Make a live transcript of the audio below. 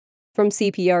From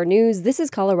CPR News, this is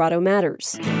Colorado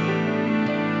Matters.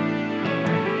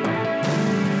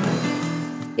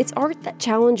 It's art that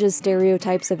challenges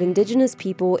stereotypes of Indigenous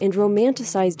people and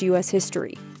romanticized U.S.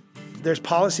 history. There's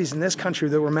policies in this country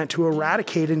that were meant to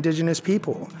eradicate Indigenous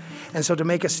people. And so to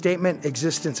make a statement,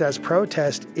 existence as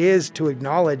protest, is to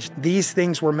acknowledge these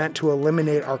things were meant to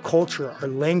eliminate our culture, our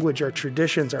language, our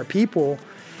traditions, our people,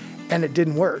 and it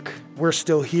didn't work. We're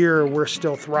still here, we're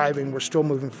still thriving, we're still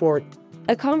moving forward.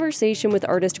 A conversation with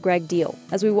artist Greg Deal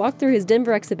as we walk through his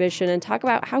Denver exhibition and talk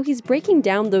about how he's breaking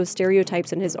down those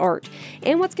stereotypes in his art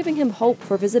and what's giving him hope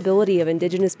for visibility of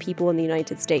Indigenous people in the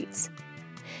United States.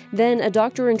 Then, a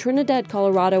doctor in Trinidad,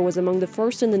 Colorado was among the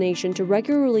first in the nation to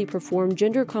regularly perform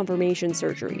gender confirmation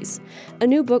surgeries. A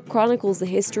new book chronicles the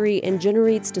history and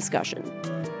generates discussion.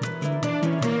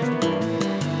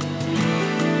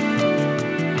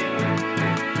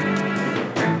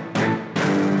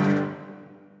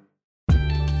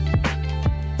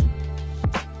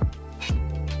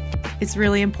 It's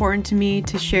really important to me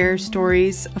to share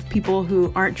stories of people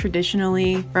who aren't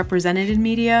traditionally represented in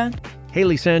media.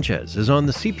 Haley Sanchez is on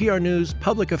the CPR News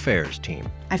Public Affairs team.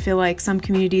 I feel like some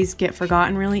communities get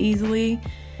forgotten really easily,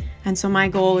 and so my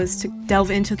goal is to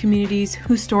delve into communities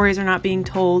whose stories are not being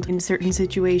told in certain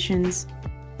situations.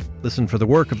 Listen for the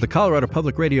work of the Colorado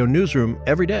Public Radio newsroom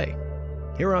every day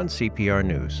here on CPR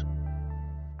News.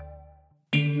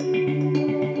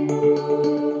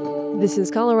 This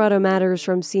is Colorado Matters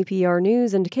from CPR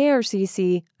News and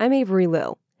KRCC. I'm Avery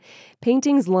Lill.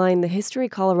 Paintings line the History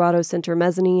Colorado Center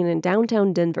mezzanine in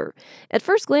downtown Denver. At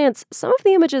first glance, some of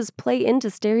the images play into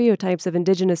stereotypes of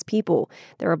Indigenous people.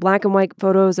 There are black and white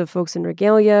photos of folks in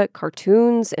regalia,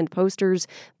 cartoons, and posters,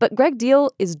 but Greg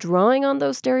Deal is drawing on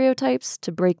those stereotypes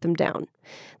to break them down.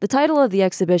 The title of the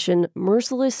exhibition,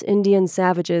 Merciless Indian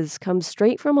Savages, comes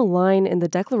straight from a line in the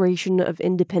Declaration of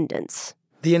Independence.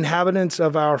 The inhabitants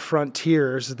of our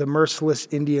frontiers, the merciless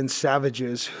Indian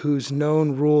savages, whose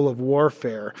known rule of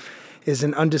warfare is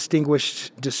an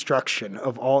undistinguished destruction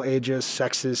of all ages,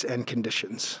 sexes, and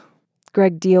conditions.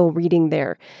 Greg Deal reading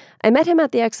there. I met him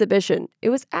at the exhibition. It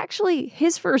was actually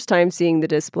his first time seeing the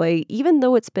display, even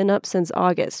though it's been up since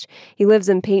August. He lives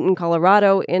in Peyton,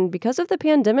 Colorado, and because of the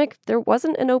pandemic, there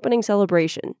wasn't an opening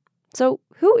celebration. So,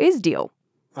 who is Deal?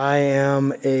 I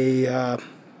am a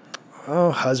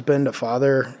husband, a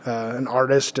father, an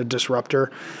artist, a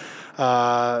disruptor.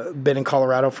 Been in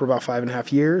Colorado for about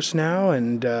 5.5 years now,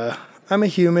 and I'm a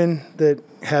human that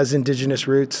has Indigenous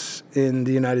roots in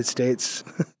the United States.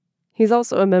 He's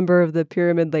also a member of the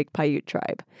Pyramid Lake Paiute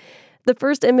tribe. The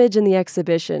first image in the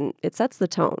exhibition, it sets the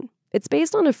tone. It's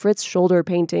based on a Fritz Scholder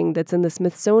painting that's in the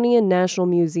Smithsonian National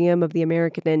Museum of the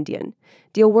American Indian.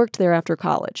 Deal worked there after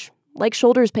college. Like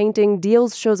Scholder's painting,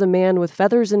 Deal's shows a man with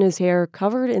feathers in his hair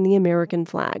covered in the American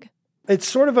flag. It's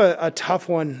sort of a tough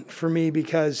one for me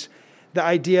because the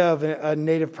idea of a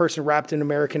Native person wrapped in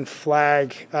American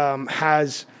flag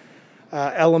has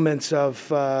elements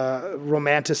of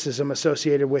romanticism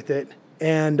associated with it.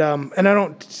 And I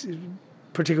don't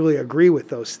particularly agree with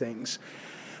those things.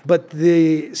 But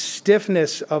the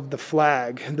stiffness of the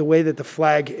flag, the way that the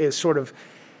flag is sort of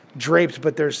draped,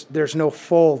 but there's no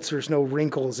folds, there's no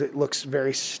wrinkles. It looks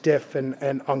very stiff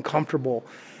and uncomfortable.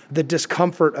 The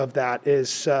discomfort of that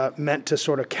is meant to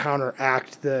sort of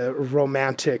counteract the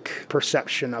romantic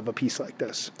perception of a piece like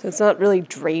this. So it's not really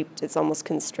draped, it's almost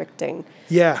constricting.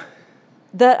 Yeah.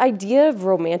 The idea of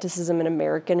romanticism and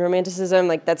American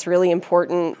romanticism, that's really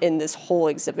important in this whole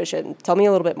exhibition. Tell me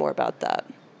a little bit more about that.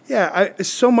 Yeah,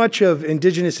 so much of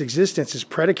Indigenous existence is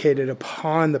predicated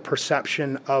upon the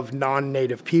perception of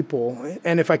non-Native people.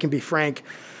 And if I can be frank,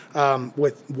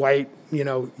 with white,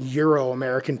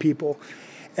 Euro-American people.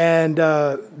 And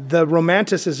the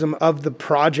romanticism of the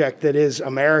project that is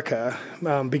America,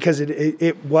 because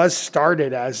it was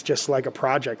started as just like a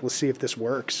project. Let's see if this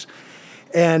works.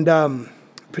 And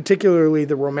particularly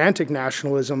the romantic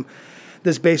nationalism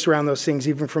that's based around those things,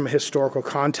 even from a historical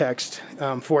context.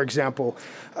 For example,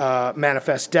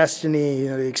 Manifest Destiny,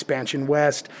 the Expansion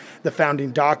West, the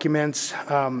founding documents.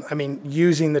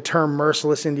 Using the term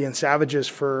merciless Indian savages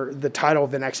for the title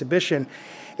of an exhibition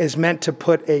is meant to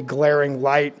put a glaring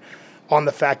light on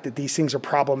the fact that these things are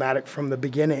problematic from the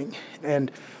beginning. And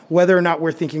whether or not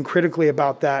we're thinking critically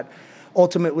about that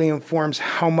ultimately informs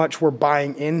how much we're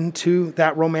buying into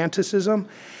that romanticism.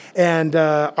 And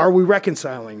are we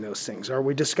reconciling those things? Are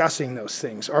we discussing those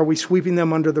things? Are we sweeping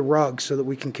them under the rug so that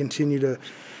we can continue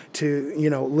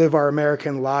to live our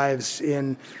American lives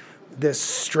in this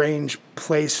strange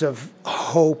place of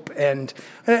hope? And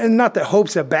not that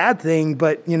hope's a bad thing,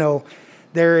 but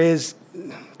there's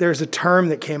a term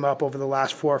that came up over the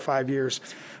last 4 or 5 years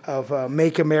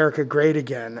Make America Great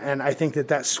Again. And I think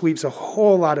that sweeps a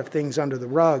whole lot of things under the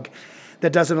rug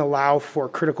that doesn't allow for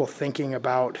critical thinking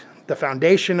about the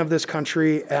foundation of this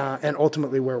country and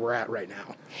ultimately where we're at right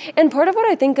now. And part of what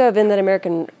I think of in that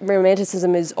American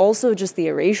Romanticism is also just the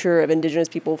erasure of Indigenous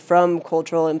people from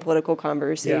cultural and political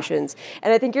conversations. Yeah.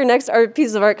 And I think your next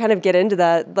pieces of art kind of get into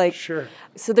that. Like, sure.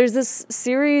 So there's this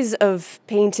series of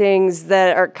paintings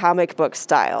that are comic book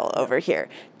style over here.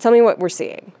 Tell me what we're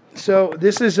seeing. So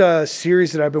this is a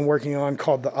series that I've been working on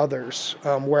called The Others,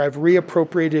 where I've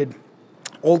reappropriated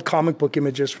old comic book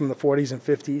images from the 40s and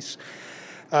 50s.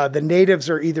 The natives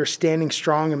are either standing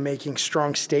strong and making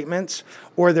strong statements,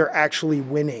 or they're actually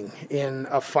winning in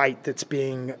a fight that's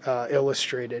being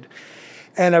illustrated.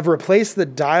 And I've replaced the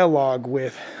dialogue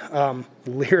with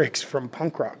lyrics from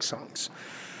punk rock songs.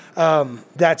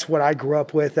 That's what I grew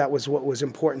up with. That was what was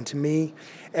important to me.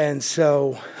 And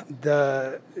so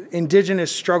the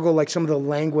indigenous struggle, like some of the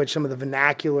language, some of the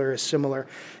vernacular is similar.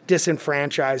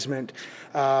 Disenfranchisement,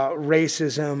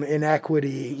 racism,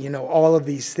 inequity, all of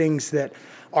these things that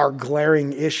are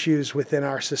glaring issues within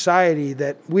our society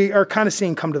that we are kind of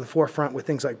seeing come to the forefront with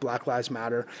things like Black Lives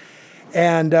Matter.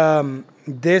 And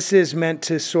this is meant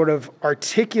to sort of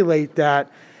articulate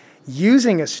that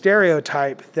using a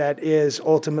stereotype that is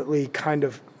ultimately kind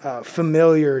of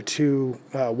familiar to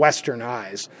Western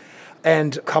eyes,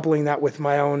 and coupling that with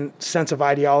my own sense of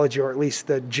ideology, or at least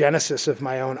the genesis of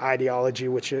my own ideology,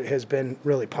 which has been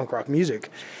really punk rock music.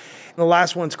 The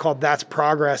last one's called That's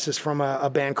Progress, is from a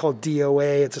band called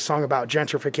DOA. It's a song about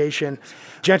gentrification.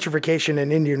 Gentrification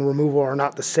and Indian removal are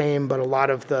not the same, but a lot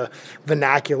of the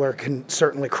vernacular can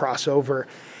certainly cross over.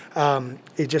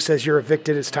 It just says, you're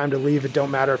evicted, it's time to leave. It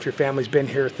don't matter if your family's been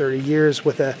here 30 years,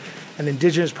 with an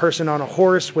indigenous person on a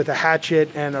horse with a hatchet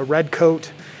and a red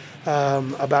coat,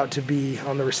 about to be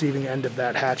on the receiving end of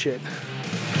that hatchet.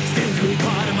 Still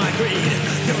part of my creed.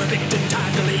 You're evicted,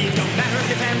 time to leave. Don't matter if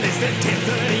your family's lived here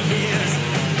 30 years.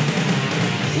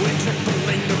 We're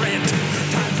tripling the rent.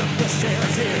 Time's up, the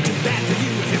sheriff's here. Too bad for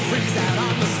you if you freeze out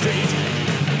on the street.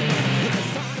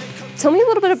 Tell me a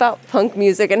little bit about punk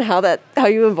music and how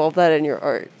you involve that in your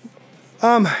art.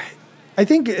 I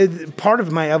think part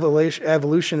of my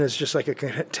evolution as just like a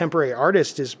contemporary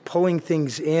artist is pulling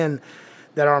things in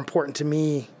that are important to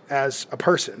me as a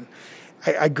person.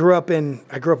 I grew up in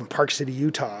Park City,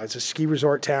 Utah. It's a ski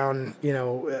resort town,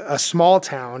 a small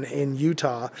town in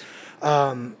Utah,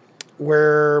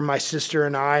 where my sister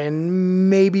and I and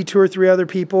maybe 2 or 3 other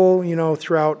people,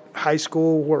 throughout high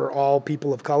school were all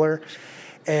people of color,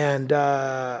 and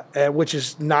which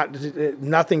is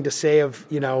nothing to say of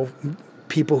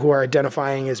people who are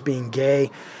identifying as being gay,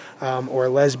 or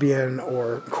lesbian,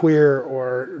 or queer,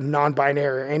 or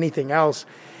non-binary, or anything else.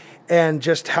 And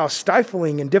just how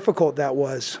stifling and difficult that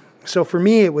was. So for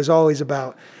me, it was always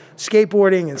about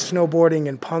skateboarding and snowboarding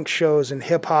and punk shows and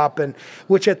hip hop, and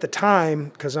which at the time,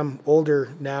 because I'm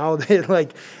older now,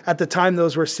 at the time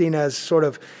those were seen as sort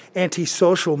of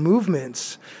antisocial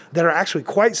movements that are actually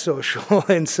quite social.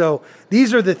 And so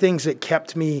these are the things that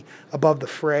kept me above the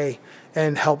fray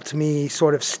and helped me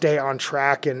sort of stay on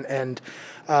track and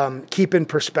keep in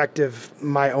perspective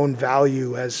my own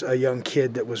value as a young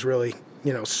kid that was really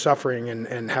suffering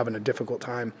and having a difficult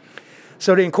time.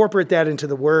 So to incorporate that into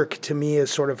the work, to me,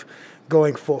 is sort of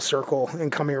going full circle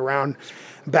and coming around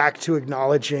back to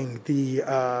acknowledging the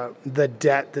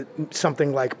debt that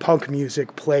something like punk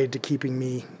music played to keeping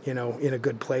me, in a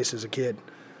good place as a kid.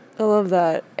 I love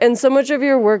that. And so much of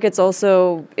your work, it's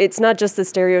not just the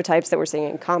stereotypes that we're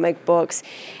seeing in comic books.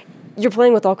 You're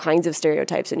playing with all kinds of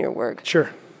stereotypes in your work.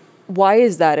 Sure. Why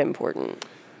is that important?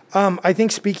 I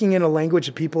think speaking in a language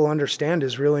that people understand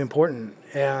is really important,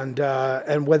 and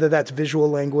whether that's visual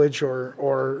language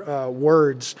or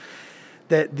words,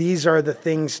 that these are the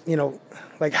things,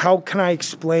 like how can I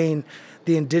explain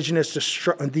the indigenous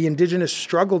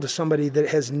struggle to somebody that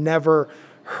has never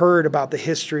heard about the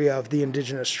history of the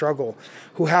indigenous struggle,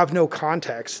 who have no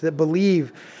context, that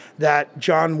believe that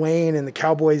John Wayne and the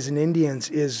Cowboys and Indians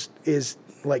is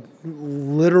like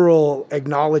literal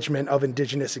acknowledgement of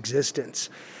indigenous existence.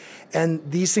 And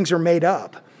these things are made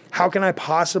up. How can I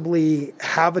possibly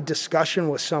have a discussion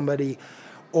with somebody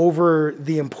over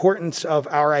the importance of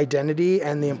our identity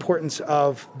and the importance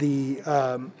of the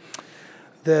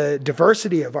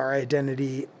diversity of our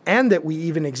identity, and that we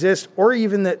even exist, or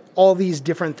even that all these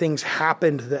different things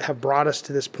happened that have brought us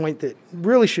to this point that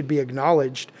really should be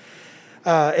acknowledged,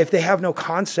 if they have no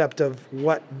concept of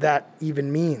what that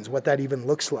even means, what that even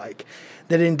looks like?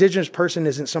 That an indigenous person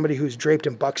isn't somebody who's draped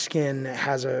in buckskin,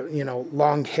 has a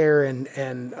long hair and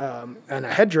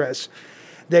a headdress.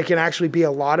 that can actually be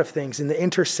a lot of things. And the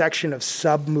intersection of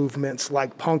sub-movements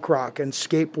like punk rock and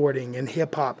skateboarding and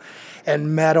hip-hop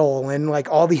and metal and like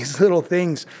all these little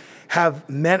things have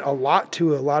meant a lot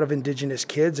to a lot of indigenous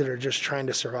kids that are just trying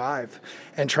to survive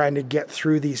and trying to get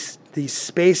through these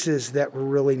spaces that were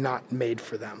really not made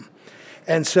for them.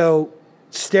 And so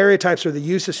stereotypes, or the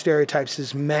use of stereotypes,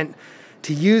 is meant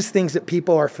to use things that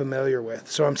people are familiar with.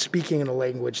 So I'm speaking in a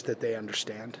language that they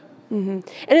understand. Mm-hmm.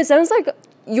 And it sounds like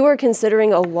you're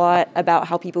considering a lot about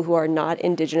how people who are not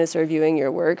Indigenous are viewing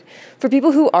your work. For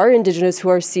people who are Indigenous who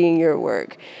are seeing your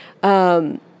work,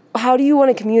 how do you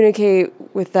want to communicate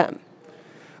with them?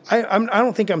 I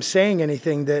don't think I'm saying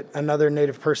anything that another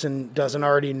Native person doesn't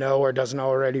already know or doesn't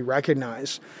already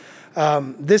recognize.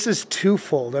 This is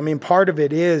twofold. I mean, part of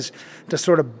it is to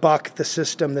sort of buck the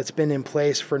system that's been in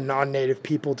place for non-Native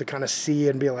people to kind of see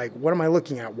and be like, what am I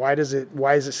looking at? Why is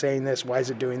it saying this? Why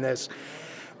is it doing this?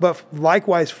 But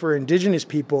likewise for Indigenous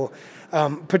people,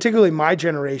 particularly my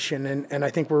generation, and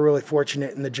I think we're really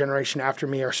fortunate, and the generation after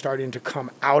me are starting to come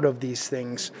out of these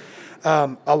things.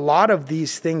 A lot of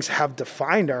these things have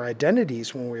defined our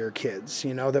identities when we were kids,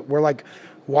 you know, that we're like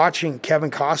watching Kevin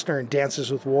Costner in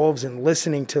Dances with Wolves and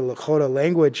listening to Lakota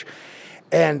language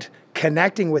and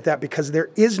connecting with that because there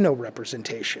is no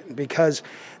representation, because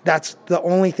that's the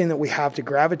only thing that we have to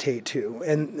gravitate to.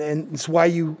 And it's why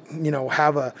you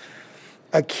have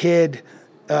a kid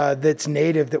that's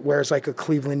Native that wears like a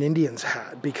Cleveland Indians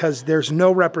hat, because there's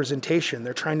no representation.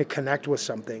 They're trying to connect with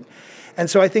something. And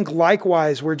so I think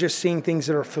likewise, we're just seeing things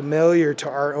that are familiar to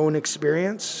our own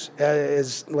experience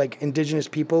as like Indigenous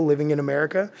people living in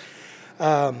America,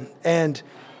 and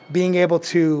being able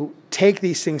to take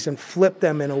these things and flip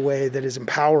them in a way that is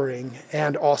empowering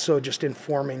and also just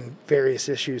informing various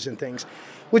issues and things,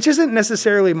 which isn't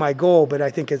necessarily my goal, but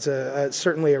I think it's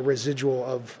certainly a residual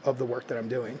of the work that I'm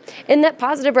doing. And that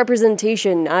positive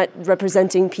representation, not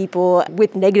representing people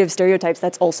with negative stereotypes,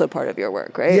 that's also part of your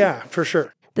work, right? Yeah, for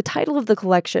sure. The title of the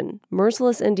collection,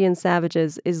 Merciless Indian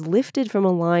Savages, is lifted from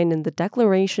a line in the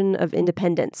Declaration of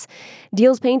Independence.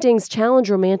 Diehl's paintings challenge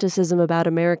romanticism about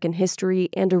American history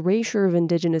and erasure of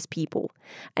Indigenous people.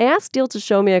 I asked Diehl to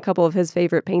show me a couple of his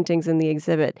favorite paintings in the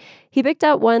exhibit. He picked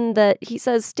out one that he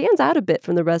says stands out a bit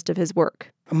from the rest of his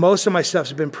work. Most of my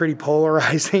stuff's been pretty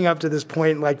polarizing up to this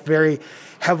point, like very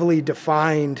heavily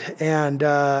defined. And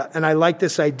I like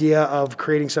this idea of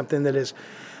creating something that is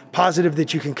positive,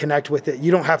 that you can connect with it.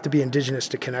 You don't have to be Indigenous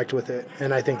to connect with it,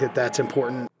 and I think that that's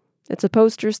important. It's a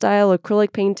poster-style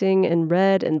acrylic painting in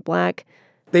red and black.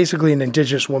 Basically, an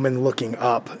Indigenous woman looking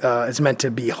up. It's meant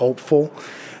to be hopeful.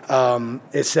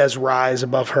 It says rise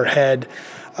above her head.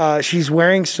 She's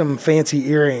wearing some fancy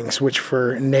earrings, which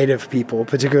for Native people,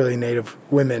 particularly Native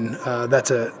women,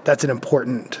 that's an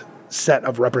important set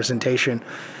of representation.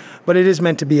 But it is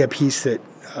meant to be a piece that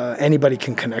anybody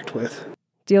can connect with.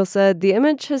 Diehl said the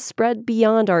image has spread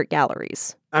beyond art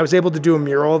galleries. I was able to do a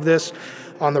mural of this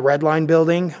on the Red Line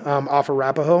building off of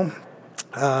Arapahoe,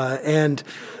 and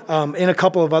in a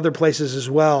couple of other places as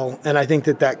well. And I think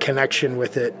that connection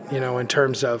with it, in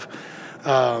terms of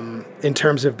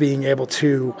being able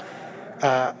to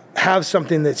have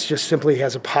something that's just simply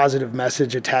has a positive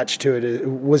message attached to it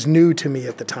was new to me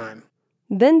at the time.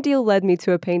 Then Diehl led me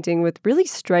to a painting with really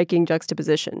striking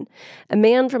juxtaposition. A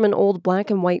man from an old black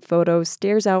and white photo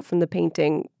stares out from the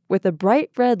painting with a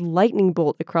bright red lightning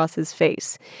bolt across his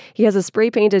face. He has a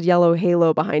spray-painted yellow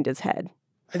halo behind his head.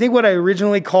 I think what I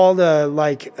originally called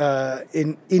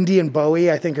an Indian Bowie,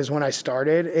 I think is when I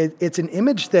started. It's an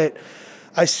image that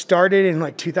I started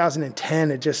in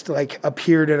 2010. It just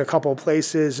appeared in a couple of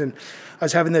places, and I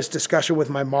was having this discussion with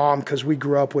my mom because we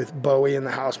grew up with Bowie in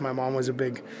the house. My mom was a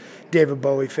big David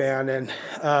Bowie fan,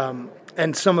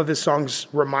 and some of his songs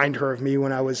remind her of me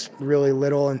when I was really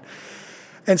little,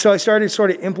 and so I started sort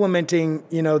of implementing,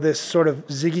 this sort of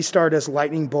Ziggy Stardust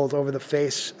lightning bolt over the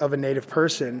face of a Native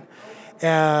person,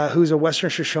 who's a Western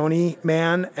Shoshone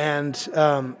man, and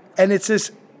it's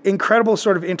this incredible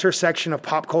sort of intersection of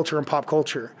pop culture and pop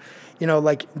culture.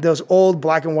 Those old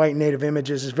black and white Native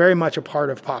images is very much a part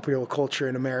of popular culture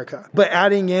in America, but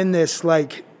adding in this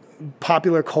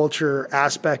popular culture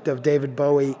aspect of David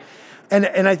Bowie. And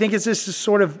I think it's this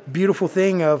sort of beautiful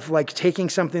thing of taking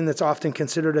something that's often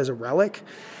considered as a relic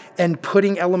and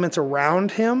putting elements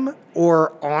around him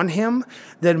or on him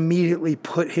that immediately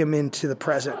put him into the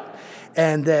present.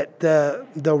 And that the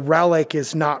relic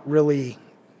is not really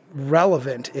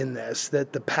relevant in this,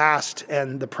 that the past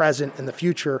and the present and the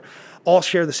future all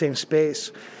share the same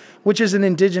space. which is an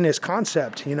indigenous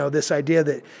concept. This idea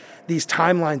that these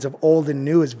timelines of old and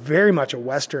new is very much a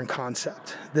Western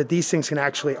concept, that these things can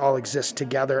actually all exist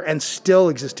together and still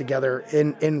exist together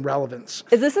in relevance.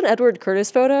 Is this an Edward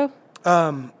Curtis photo?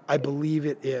 I believe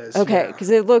it is. Okay, because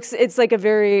it's like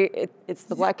it's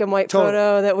the black and white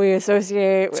photo that we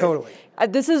associate with. Totally.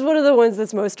 This is one of the ones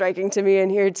that's most striking to me in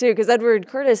here, too, because Edward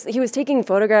Curtis, he was taking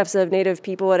photographs of Native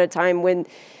people at a time when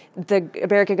the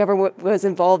American government was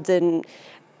involved in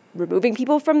removing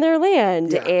people from their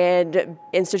land and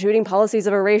instituting policies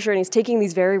of erasure, and he's taking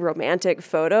these very romantic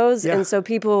photos. And so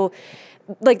people,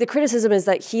 like, the criticism is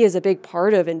that he is a big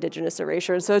part of Indigenous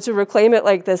erasure. So to reclaim it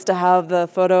like this, to have the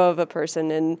photo of a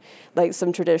person in, like,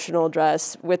 some traditional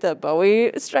dress with a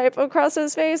Bowie stripe across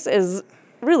his face is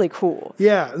really cool.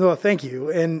 Yeah, no, thank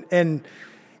you. And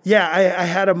yeah, I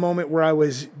had a moment where I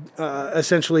was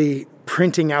essentially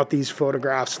printing out these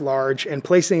photographs large and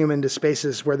placing them into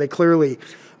spaces where they clearly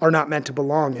are not meant to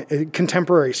belong,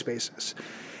 contemporary spaces,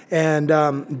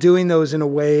 and doing those in a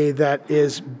way that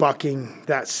is bucking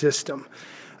that system.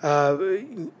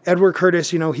 Edward Curtis,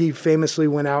 he famously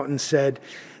went out and said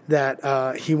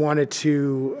that he wanted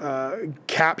to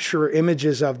capture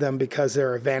images of them because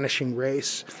they're a vanishing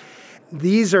race.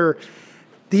 These are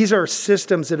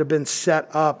systems that have been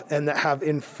set up and that have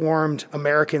informed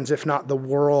Americans, if not the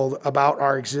world, about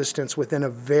our existence within a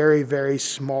very, very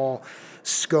small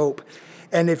scope.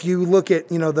 And if you look at,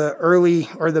 the early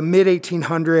or the mid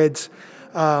 1800s,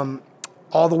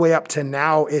 all the way up to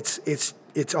now,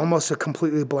 it's almost a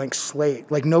completely blank slate.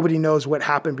 Like, nobody knows what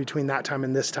happened between that time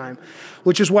and this time,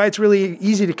 which is why it's really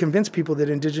easy to convince people that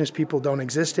Indigenous people don't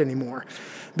exist anymore,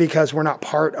 because we're not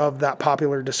part of that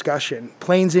popular discussion.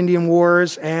 Plains Indian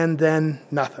Wars and then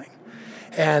nothing.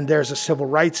 And there's a civil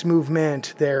rights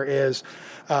movement. There is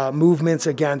movements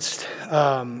against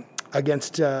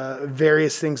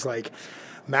various things like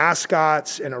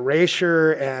mascots and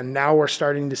erasure, and now we're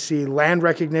starting to see land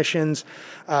recognitions.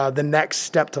 The next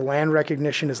step to land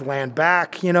recognition is land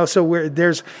back. So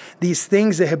there's these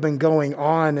things that have been going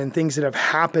on and things that have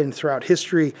happened throughout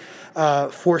history.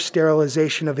 Forced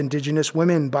sterilization of Indigenous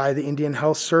women by the Indian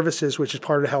Health Services, which is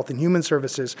part of Health and Human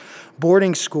Services,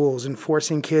 boarding schools and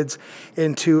forcing kids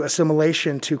into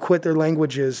assimilation to quit their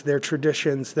languages, their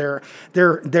traditions, their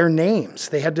names.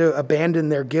 They had to abandon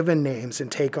their given names and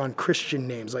take on Christian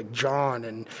names like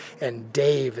John and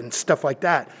Dave and stuff like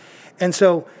that. And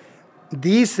so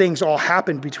these things all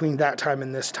happened between that time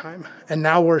and this time. And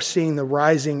now we're seeing the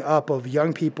rising up of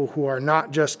young people who are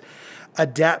not just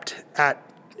adept at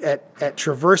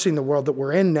traversing the world that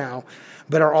we're in now,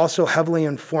 but are also heavily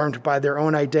informed by their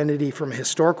own identity from a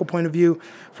historical point of view,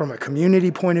 from a community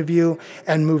point of view,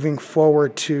 and moving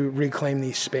forward to reclaim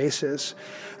these spaces.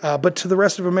 But to the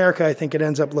rest of America, I think it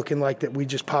ends up looking like that we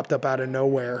just popped up out of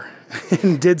nowhere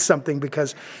and did something,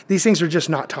 because these things are just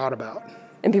not taught about.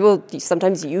 And people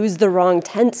sometimes use the wrong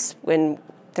tense when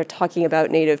they're talking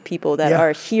about Native people that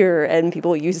are here, and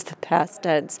people use the past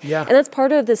tense. Yeah. And that's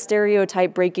part of the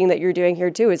stereotype breaking that you're doing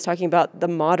here, too, is talking about the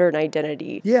modern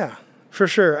identity. Yeah, for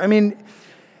sure. I mean,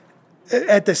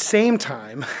 at the same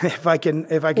time, if I can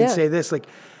say this, like,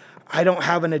 I don't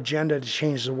have an agenda to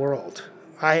change the world.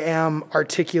 I am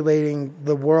articulating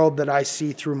the world that I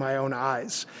see through my own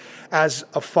eyes. As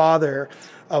a father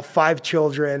of 5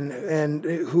 children, and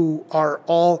who are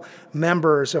all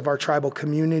members of our tribal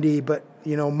community, but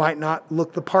might not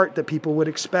look the part that people would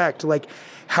expect. Like,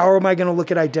 how am I going to look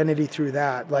at identity through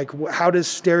that? Like, how does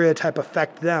stereotype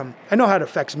affect them? I know how it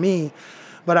affects me,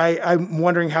 but I'm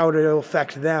wondering how it'll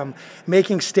affect them.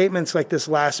 Making statements like this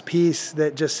last piece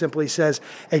that just simply says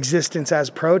existence as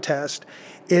protest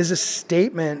is a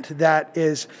statement that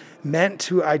is meant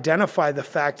to identify the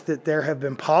fact that there have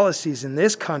been policies in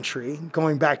this country,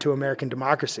 going back to American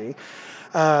democracy,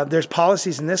 there's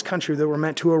policies in this country that were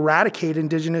meant to eradicate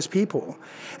Indigenous people.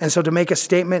 And so to make a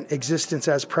statement, existence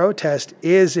as protest,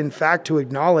 is in fact to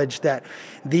acknowledge that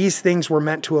these things were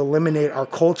meant to eliminate our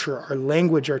culture, our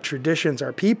language, our traditions,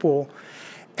 our people,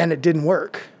 and it didn't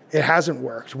work. It hasn't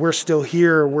worked. We're still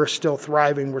here. We're still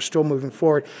thriving. We're still moving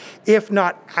forward, if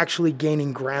not actually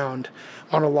gaining ground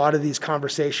on a lot of these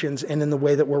conversations and in the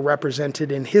way that we're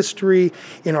represented in history,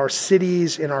 in our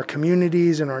cities, in our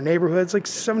communities, in our neighborhoods. Like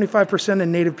 75% of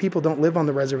Native people don't live on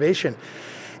the reservation.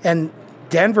 And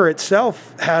Denver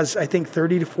itself has, I think,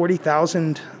 30 to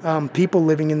 40,000 people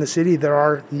living in the city that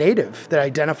are Native, that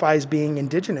identify as being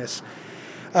Indigenous.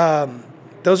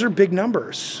 Those are big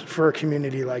numbers for a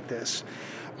community like this.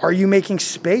 Are you making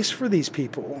space for these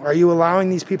people? Are you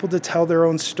allowing these people to tell their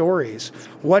own stories?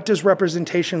 What does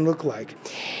representation look like?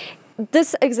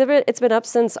 This exhibit, it's been up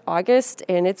since August,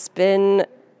 and it's been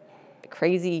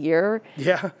crazy year.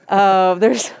 Yeah.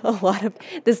 There's a lot of,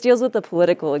 this deals with the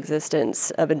political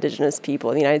existence of Indigenous people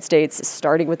in the United States,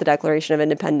 starting with the Declaration of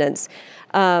Independence.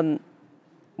 Where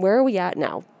are we at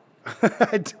now?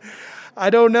 I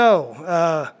don't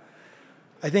know.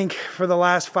 I think for the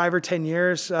last 5 or 10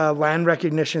 years, land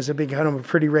recognitions have become a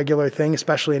pretty regular thing,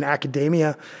 especially in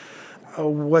academia.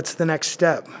 What's the next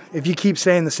step? If you keep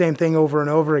saying the same thing over and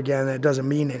over again, it doesn't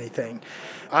mean anything.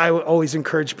 I always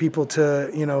encourage people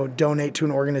to, donate to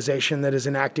an organization that is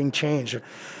enacting change.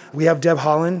 We have Deb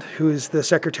Haaland, who is the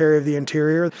Secretary of the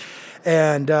Interior,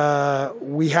 and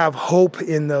we have hope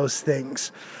in those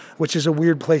things, which is a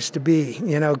weird place to be,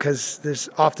 because there's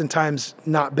oftentimes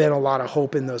not been a lot of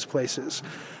hope in those places.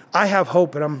 I have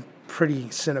hope, but I'm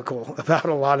pretty cynical about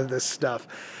a lot of this stuff.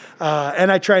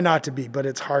 And I try not to be, but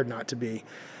it's hard not to be.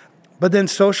 But then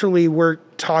socially, we're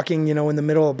talking, in the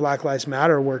middle of Black Lives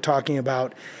Matter, we're talking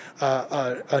about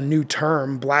a new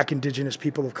term, Black Indigenous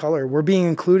People of Color. We're being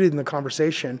included in the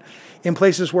conversation in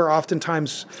places where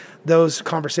oftentimes those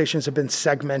conversations have been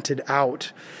segmented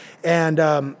out. And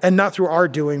not through our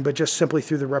doing, but just simply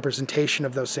through the representation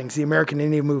of those things. The American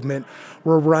Indian movement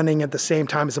were running at the same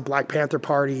time as the Black Panther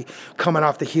Party, coming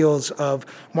off the heels of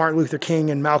Martin Luther King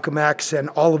and Malcolm X and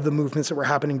all of the movements that were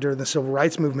happening during the Civil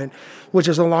Rights Movement, which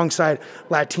is alongside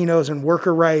Latinos and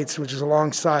worker rights, which is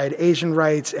alongside Asian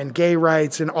rights and gay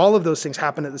rights, and all of those things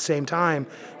happen at the same time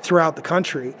throughout the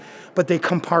country. But they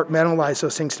compartmentalize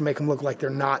those things to make them look like they're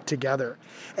not together.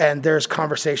 And there's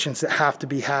conversations that have to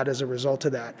be had as a result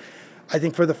of that. I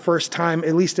think for the first time,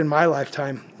 at least in my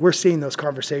lifetime, we're seeing those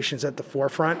conversations at the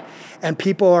forefront, and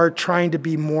people are trying to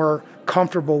be more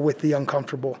comfortable with the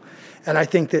uncomfortable. And I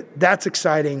think that that's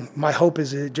exciting. My hope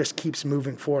is it just keeps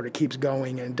moving forward, it keeps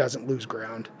going, and doesn't lose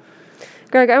ground.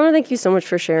 Greg, I want to thank you so much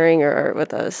for sharing your art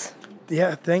with us.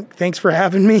 Yeah, thanks for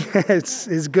having me.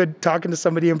 It's good talking to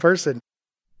somebody in person.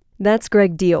 That's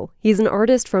Greg Deal. He's an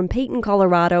artist from Peyton,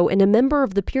 Colorado, and a member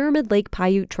of the Pyramid Lake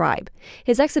Paiute tribe.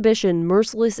 His exhibition,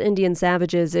 Merciless Indian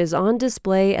Savages, is on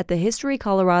display at the History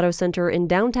Colorado Center in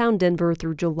downtown Denver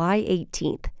through July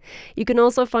 18th. You can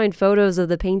also find photos of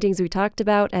the paintings we talked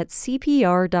about at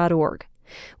CPR.org.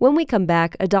 When we come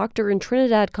back, a doctor in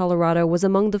Trinidad, Colorado was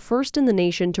among the first in the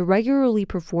nation to regularly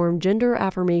perform gender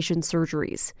affirmation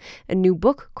surgeries. A new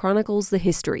book chronicles the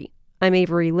history. I'm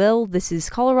Avery Lill. This is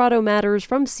Colorado Matters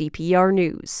from CPR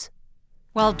News.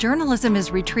 While journalism is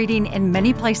retreating in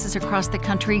many places across the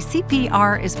country,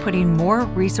 CPR is putting more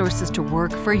resources to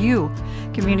work for you.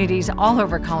 Communities all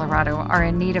over Colorado are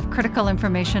in need of critical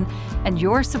information, and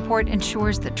your support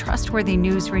ensures that trustworthy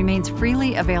news remains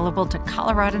freely available to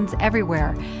Coloradans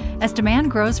everywhere. As demand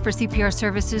grows for CPR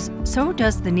services, so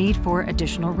does the need for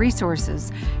additional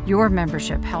resources. Your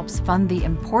membership helps fund the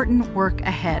important work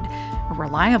ahead. A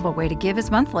reliable way to give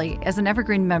is monthly as an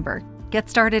Evergreen member. Get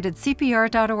started at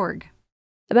CPR.org.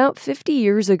 About 50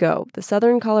 years ago, the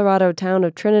southern Colorado town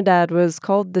of Trinidad was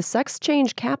called the sex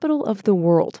change capital of the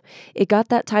world. It got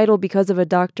that title because of a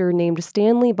doctor named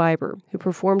Stanley Biber, who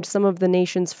performed some of the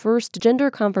nation's first gender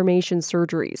confirmation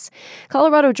surgeries.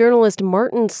 Colorado journalist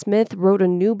Martin Smith wrote a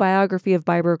new biography of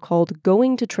Biber called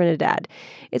Going to Trinidad.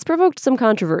 It's provoked some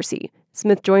controversy.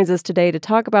 Smith joins us today to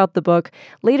talk about the book.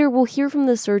 Later, we'll hear from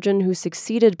the surgeon who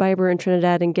succeeded Biber in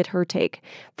Trinidad and get her take.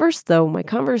 First, though, my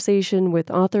conversation with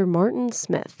author Martin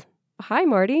Smith. Hi,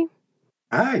 Marty.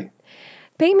 Hi.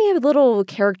 Paint me a little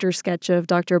character sketch of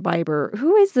Dr. Biber.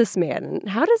 Who is this man, and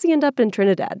how does he end up in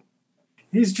Trinidad?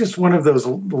 He's just one of those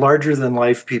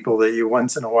larger-than-life people that you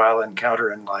once in a while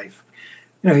encounter in life.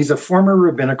 He's a former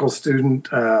rabbinical student,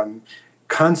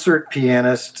 concert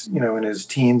pianist, in his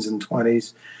teens and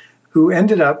 20s, who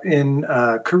ended up in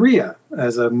Korea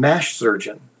as a MASH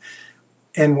surgeon.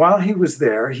 And while he was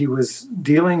there, he was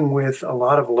dealing with a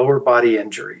lot of lower body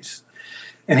injuries.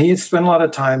 And he had spent a lot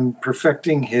of time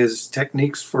perfecting his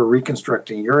techniques for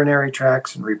reconstructing urinary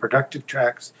tracts and reproductive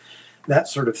tracts, that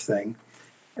sort of thing.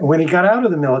 And when he got out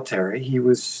of the military, he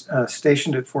was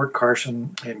stationed at Fort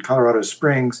Carson in Colorado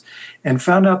Springs and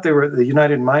found out the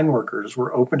United Mine Workers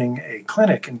were opening a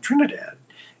clinic in Trinidad.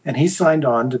 And he signed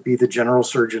on to be the general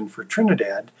surgeon for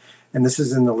Trinidad, and this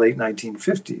is in the late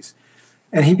 1950s.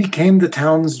 And he became the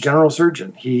town's general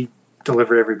surgeon. He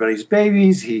delivered everybody's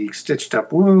babies, he stitched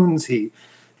up wounds, he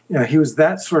was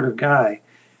that sort of guy.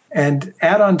 And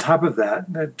add on top of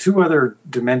that, two other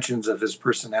dimensions of his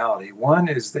personality. One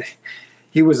is that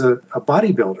he was a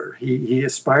bodybuilder. He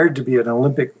aspired to be an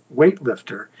Olympic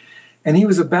weightlifter, and he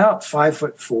was about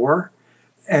 5'4".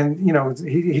 And,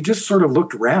 he just sort of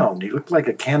looked round. He looked like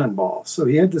a cannonball. So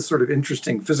he had this sort of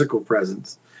interesting physical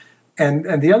presence.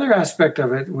 And the other aspect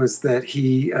of it was that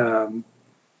he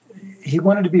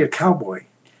wanted to be a cowboy.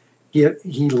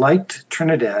 He liked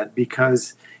Trinidad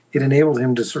because it enabled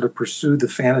him to sort of pursue the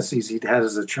fantasies he'd had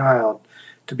as a child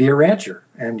to be a rancher.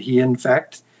 And he, in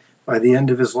fact, by the end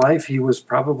of his life, he was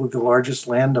probably the largest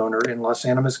landowner in Los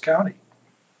Animas County.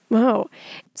 Wow.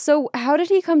 So how did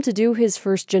he come to do his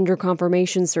first gender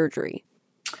confirmation surgery?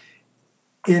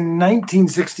 In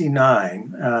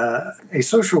 1969, a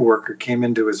social worker came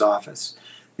into his office.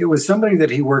 It was somebody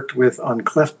that he worked with on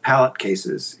cleft palate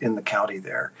cases in the county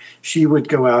there. She would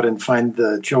go out and find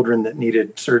the children that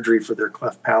needed surgery for their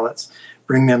cleft palates,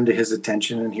 bring them to his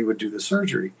attention, and he would do the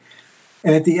surgery.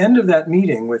 And at the end of that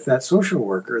meeting with that social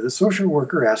worker, the social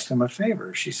worker asked him a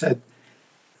favor. She said,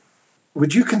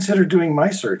 "Would you consider doing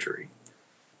my surgery?"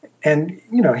 And,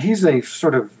 he's a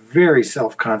sort of very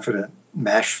self-confident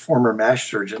former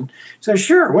MASH surgeon. He says,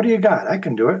 "Sure, what do you got? I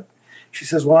can do it." She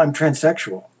says, "Well, I'm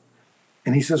transsexual."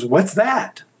 And he says, "What's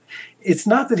that?" It's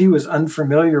not that he was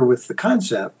unfamiliar with the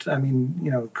concept. I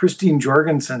mean, Christine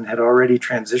Jorgensen had already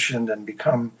transitioned and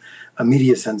become a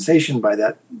media sensation by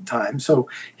that time. So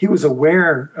he was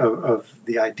aware of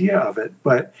the idea of it,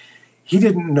 but he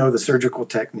didn't know the surgical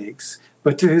techniques.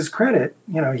 But to his credit,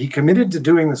 he committed to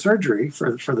doing the surgery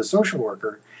for the social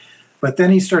worker. But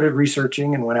then he started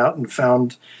researching and went out and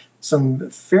found some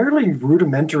fairly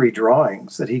rudimentary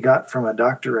drawings that he got from a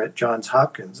doctor at Johns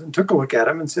Hopkins and took a look at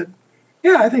them and said,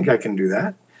 "Yeah, I think I can do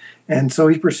that." And so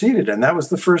he proceeded, and that was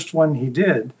the first one he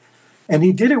did. And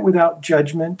he did it without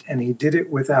judgment, and he did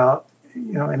it without,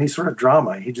 any sort of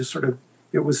drama. He just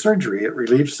it was surgery. It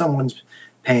relieved someone's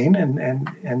pain,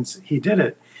 and he did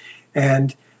it.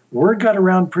 And word got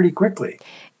around pretty quickly.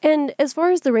 And as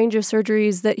far as the range of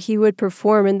surgeries that he would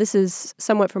perform, and this is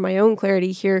somewhat for my own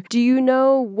clarity here, do you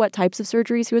know what types of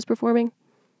surgeries he was performing?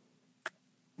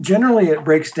 Generally, it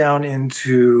breaks down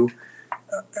into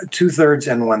 2/3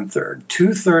 and 1/3.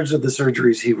 2/3 of the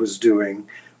surgeries he was doing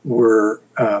were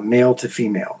male to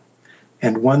female,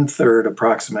 and 1/3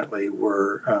 approximately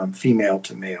were female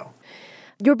to male.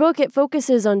 Your book, it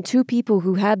focuses on two people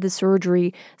who had the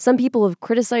surgery. Some people have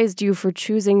criticized you for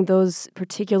choosing those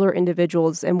particular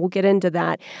individuals, and we'll get into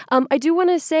that. I do want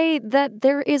to say that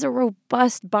there is a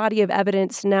robust body of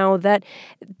evidence now that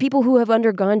people who have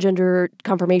undergone gender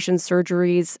confirmation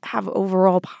surgeries have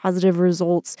overall positive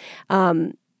results.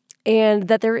 And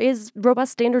that there is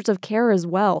robust standards of care as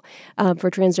well for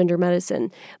transgender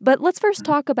medicine. But let's first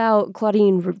talk about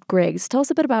Claudine Griggs. Tell us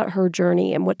a bit about her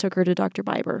journey and what took her to Dr.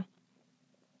 Biber.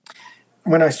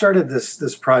 When I started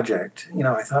this project,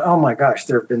 I thought, oh my gosh,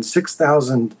 there have been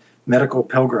 6,000 medical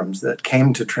pilgrims that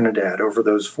came to Trinidad over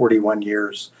those 41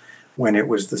 years when it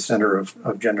was the center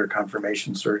of gender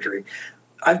confirmation surgery.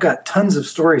 I've got tons of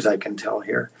stories I can tell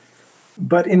here.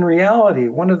 But in reality,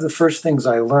 one of the first things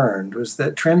I learned was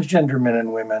that transgender men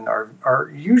and women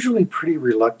are usually pretty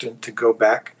reluctant to go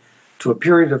back to a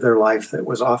period of their life that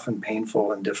was often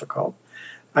painful and difficult.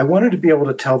 I wanted to be able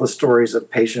to tell the stories of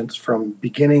patients from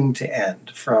beginning to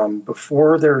end, from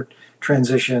before their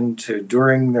transition to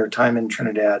during their time in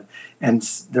Trinidad and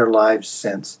their lives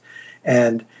since.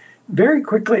 And very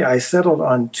quickly, I settled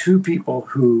on two people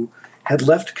who had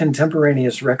left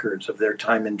contemporaneous records of their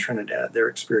time in Trinidad, their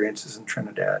experiences in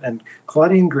Trinidad. And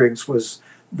Claudine Griggs was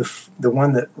the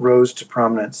one that rose to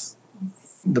prominence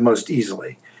the most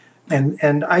easily.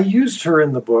 And I used her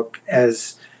in the book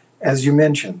as you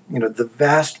mentioned, the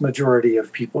vast majority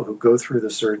of people who go through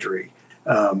the surgery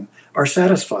are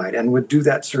satisfied and would do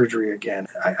that surgery again.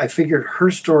 I figured her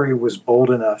story was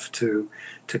bold enough to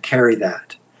carry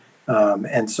that.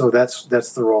 And so that's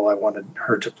the role I wanted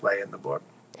her to play in the book.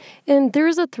 And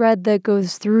there's a thread that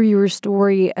goes through your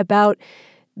story about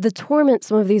the torment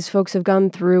some of these folks have gone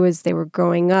through as they were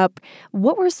growing up.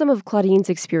 What were some of Claudine's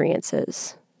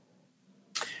experiences?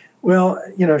 Well,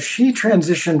 she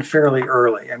transitioned fairly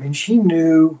early. I mean, she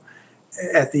knew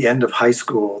at the end of high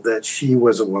school that she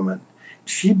was a woman.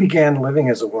 She began living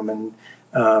as a woman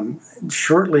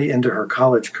shortly into her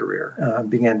college career,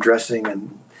 began dressing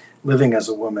and living as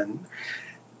a woman.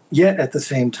 Yet at the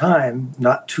same time,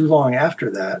 not too long after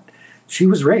that, she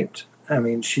was raped. I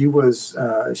mean, she was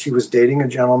dating a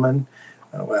gentleman.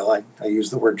 I use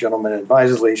the word gentleman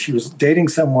advisedly. She was dating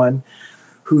someone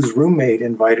whose roommate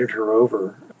invited her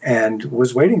over and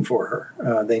was waiting for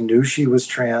her. They knew she was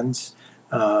trans,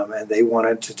 and they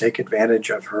wanted to take advantage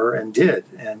of her and did.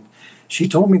 And she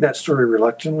told me that story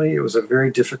reluctantly. It was a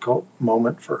very difficult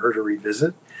moment for her to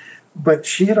revisit. But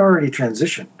she had already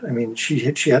transitioned. I mean, she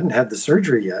hadn't had the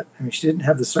surgery yet. I mean, she didn't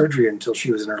have the surgery until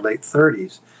she was in her late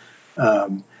 30s.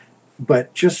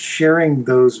 But just sharing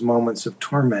those moments of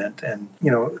torment and,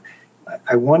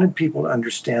 I wanted people to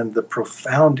understand the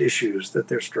profound issues that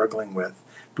they're struggling with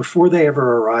before they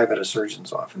ever arrive at a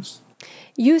surgeon's office.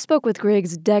 You spoke with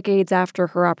Griggs decades after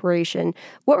her operation.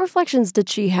 What reflections did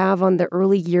she have on the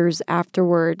early years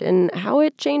afterward and how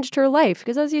it changed her life?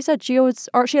 Because as you said, she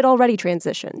had already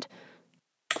transitioned.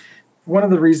 One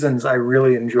of the reasons I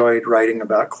really enjoyed writing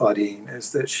about Claudine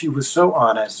is that she was so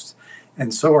honest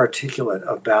and so articulate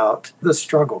about the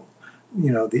struggle,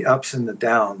 the ups and the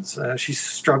downs. She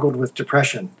struggled with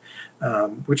depression,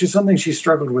 which is something she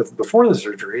struggled with before the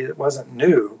surgery. It wasn't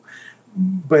new.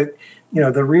 But,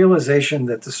 the realization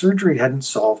that the surgery hadn't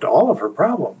solved all of her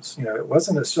problems. It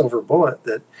wasn't a silver bullet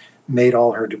that made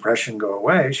all her depression go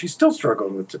away. She still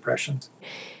struggled with depression.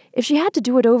 If she had to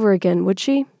do it over again, would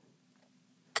she?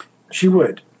 She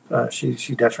would.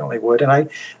 She definitely would. And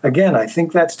I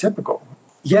think that's typical.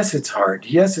 Yes, it's hard.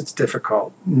 Yes, it's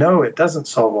difficult. No, it doesn't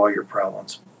solve all your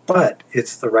problems, but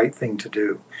it's the right thing to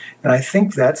do. And I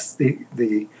think that's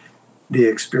the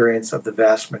experience of the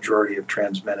vast majority of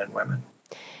trans men and women.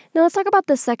 Now let's talk about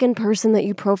the second person that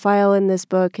you profile in this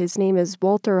book. His name is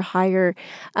Walter Heyer.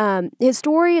 His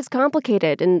story is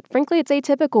complicated, and frankly, it's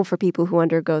atypical for people who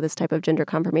undergo this type of gender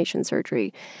confirmation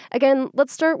surgery. Again,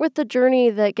 let's start with the journey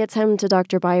that gets him to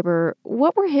Dr. Biber.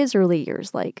 What were his early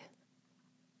years like?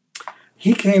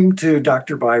 He came to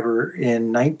Dr. Biber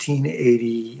in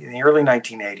the early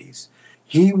 1980s.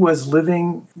 He was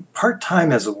living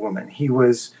part-time as a woman. He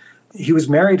was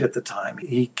married at the time.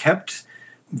 He kept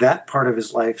that part of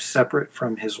his life separate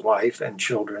from his wife and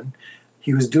children.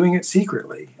 He was doing it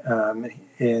secretly,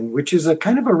 and which is a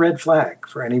kind of a red flag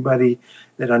for anybody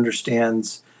that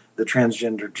understands the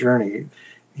transgender journey.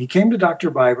 He came to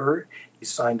Dr. Biber. He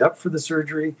signed up for the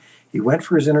surgery. He went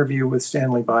for his interview with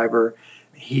Stanley Biber.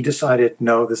 He decided,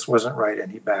 no, this wasn't right,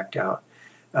 and he backed out.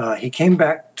 He came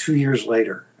back 2 years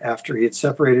later after he had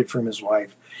separated from his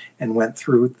wife and went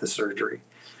through the surgery.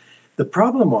 The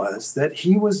problem was that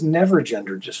he was never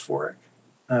gender dysphoric.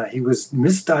 He was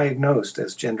misdiagnosed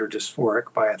as gender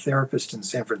dysphoric by a therapist in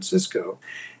San Francisco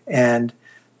and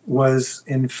was,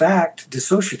 in fact,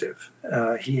 dissociative.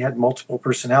 He had multiple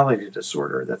personality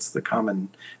disorder. That's the common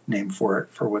name for it,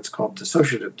 for what's called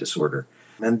dissociative disorder.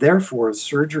 And therefore,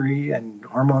 surgery and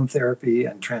hormone therapy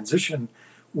and transition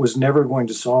was never going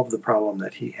to solve the problem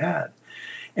that he had.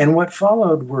 And what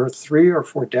followed were 3 or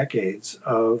 4 decades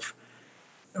of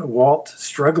Walt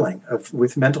struggling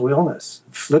with mental illness,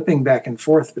 flipping back and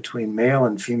forth between male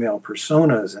and female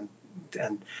personas.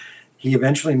 And he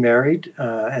eventually married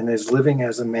and is living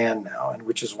as a man now, and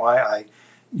which is why I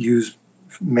use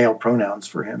male pronouns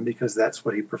for him, because that's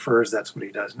what he prefers. That's what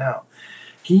he does now.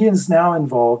 He is now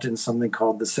involved in something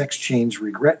called the sex change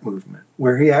regret movement,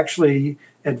 where he actually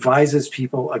advises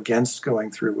people against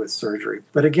going through with surgery.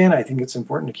 But again, I think it's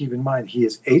important to keep in mind he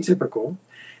is atypical.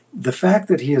 The fact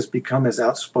that he has become as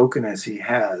outspoken as he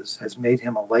has made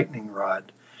him a lightning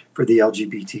rod for the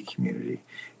LGBT community.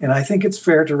 And I think it's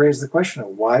fair to raise the question of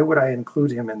why would I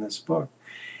include him in this book?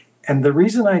 And the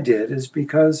reason I did is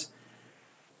because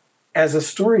as a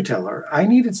storyteller, I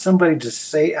needed somebody to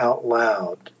say out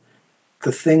loud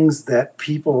the things that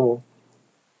people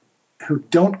who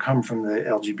don't come from the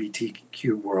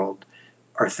LGBTQ world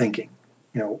are thinking.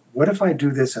 What if I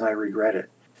do this and I regret it?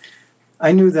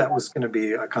 I knew that was going to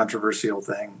be a controversial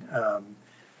thing,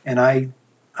 and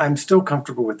I'm still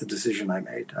comfortable with the decision I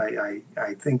made.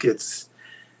 I think it's,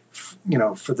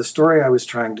 for the story I was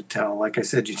trying to tell, like I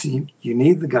said, you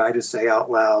need the guy to say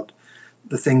out loud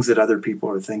the things that other people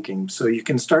are thinking so you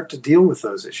can start to deal with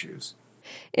those issues.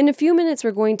 In a few minutes,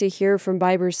 we're going to hear from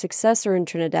Biber's successor in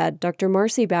Trinidad, Dr.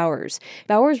 Marcy Bowers.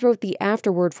 Bowers wrote the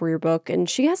afterword for your book, and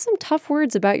she has some tough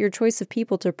words about your choice of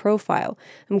people to profile.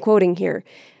 I'm quoting here.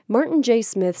 Martin J.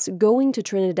 Smith's Going to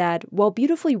Trinidad, while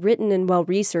beautifully written and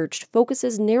well-researched,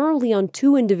 focuses narrowly on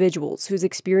 2 individuals whose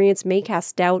experience may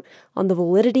cast doubt on the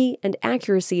validity and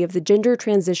accuracy of the gender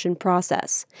transition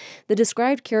process. The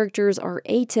described characters are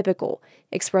atypical,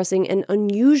 expressing an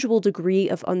unusual degree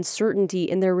of uncertainty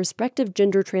in their respective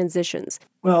gender transitions.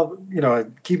 Well,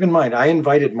 keep in mind, I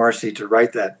invited Marcy to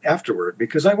write that afterward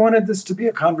because I wanted this to be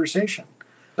a conversation.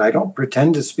 I don't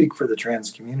pretend to speak for the trans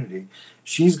community.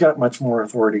 She's got much more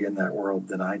authority in that world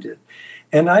than I did.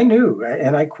 And I knew,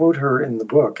 and I quote her in the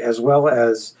book, as well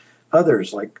as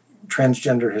others like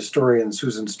transgender historian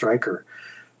Susan Stryker,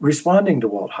 responding to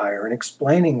Walt Heyer and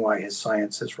explaining why his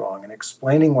science is wrong and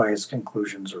explaining why his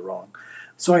conclusions are wrong.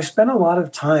 So I spent a lot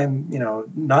of time,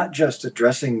 not just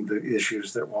addressing the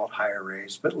issues that Walt Heyer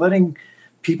raised, but letting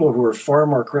people who are far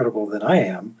more credible than I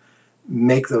am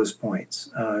make those points.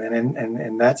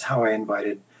 And that's how I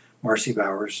invited Marcy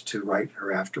Bowers to write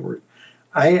her afterward.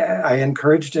 I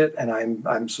encouraged it, and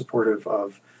I'm supportive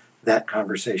of that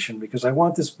conversation because I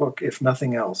want this book, if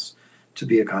nothing else, to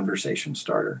be a conversation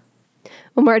starter.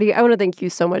 Well, Marty, I want to thank you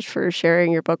so much for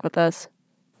sharing your book with us.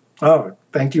 Oh,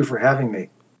 thank you for having me.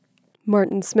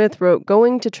 Martin Smith wrote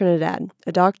Going to Trinidad,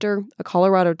 a doctor, a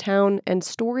Colorado town, and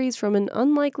stories from an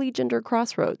unlikely gender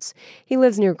crossroads. He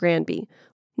lives near Granby.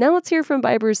 Now let's hear from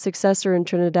Biber's successor in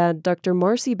Trinidad, Dr.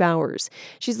 Marcy Bowers.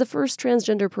 She's the first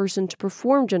transgender person to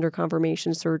perform gender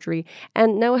confirmation surgery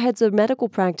and now heads a medical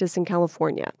practice in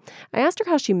California. I asked her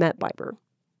how she met Biber.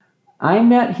 I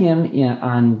met him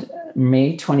on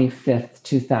May 25th,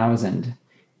 2000,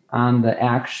 on the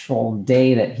actual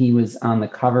day that he was on the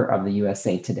cover of the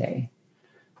USA Today.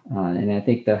 And I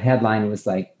think the headline was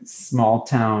like small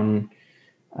town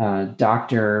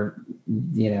doctor,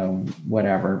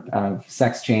 whatever,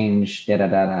 sex change, da da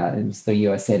da da. It was the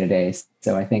USA Today.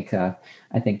 So I think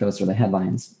those were the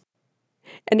headlines.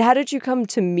 And how did you come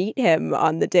to meet him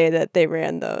on the day that they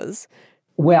ran those?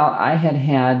 Well, I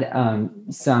had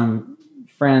some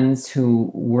friends who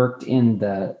worked in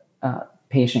the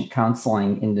patient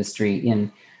counseling industry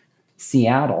in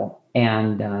Seattle,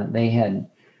 and they had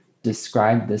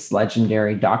described this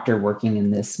legendary doctor working in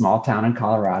this small town in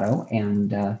Colorado,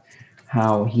 and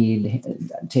how he'd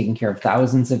taken care of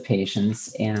thousands of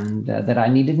patients, and that I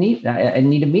need to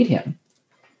meet him.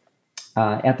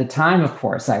 At the time, of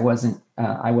course, I wasn't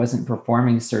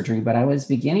performing surgery, but I was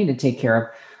beginning to take care of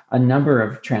a number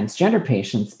of transgender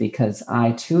patients because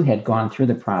I too had gone through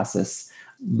the process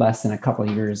less than a couple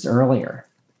of years earlier.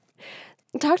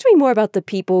 Talk to me more about the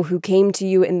people who came to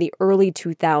you in the early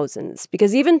 2000s,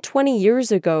 because even 20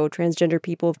 years ago, transgender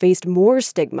people faced more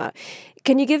stigma.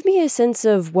 Can you give me a sense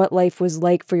of what life was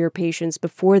like for your patients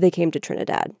before they came to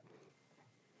Trinidad?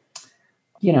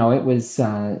 It was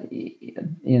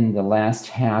in the last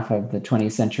half of the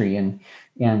 20th century, and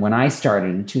when I started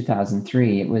in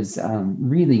 2003, it was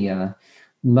really a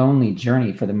lonely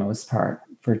journey for the most part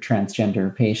for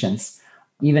transgender patients.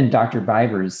 Even Dr.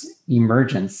 Biber's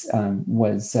emergence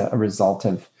was a result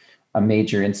of a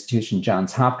major institution,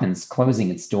 Johns Hopkins,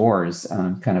 closing its doors,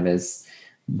 kind of as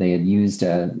they had used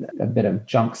a bit of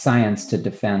junk science to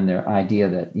defend their idea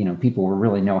that people were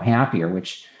really no happier,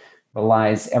 which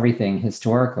belies everything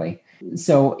historically.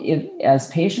 So as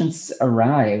patients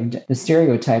arrived, the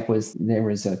stereotype was there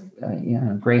was a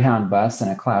Greyhound bus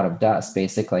and a cloud of dust.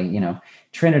 Basically,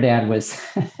 Trinidad was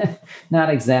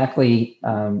not exactly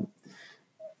on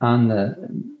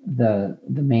the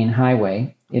main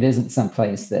highway. It isn't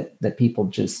someplace that people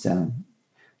just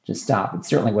stop. It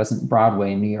certainly wasn't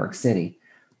Broadway in New York City.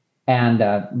 And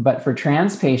but for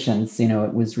trans patients,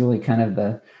 it was really kind of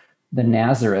the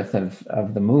Nazareth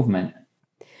of the movement.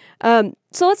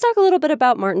 So let's talk a little bit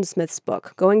about Martin Smith's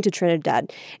book, Going to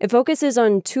Trinidad. It focuses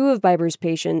on two of Biber's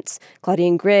patients,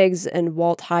 Claudine Griggs and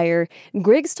Walt Heyer.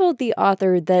 Griggs told the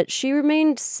author that she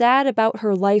remained sad about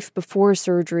her life before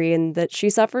surgery and that she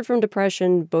suffered from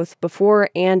depression both before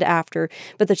and after,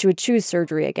 but that she would choose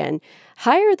surgery again.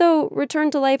 Heyer, though,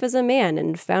 returned to life as a man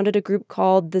and founded a group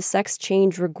called the Sex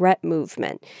Change Regret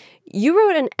Movement. You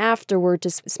wrote an afterword to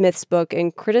Smith's book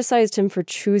and criticized him for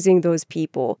choosing those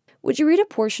people. Would you read a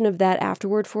portion of that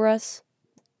afterword for us?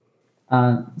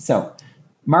 So,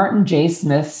 Martin J.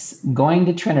 Smith's Going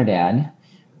to Trinidad,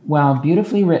 while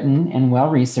beautifully written and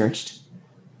well-researched,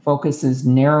 focuses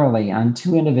narrowly on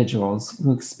two individuals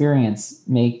whose experience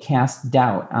may cast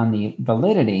doubt on the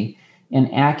validity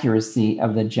and accuracy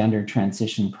of the gender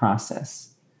transition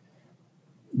process.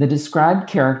 The described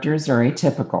characters are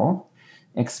atypical,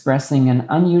 expressing an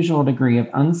unusual degree of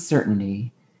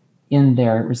uncertainty in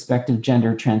their respective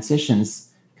gender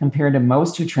transitions compared to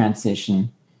most who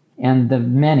transition and the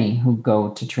many who go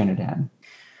to Trinidad.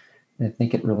 I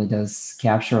think it really does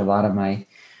capture a lot of my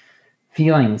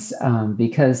feelings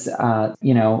because,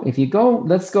 if you go,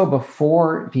 let's go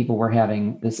before people were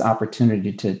having this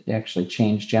opportunity to actually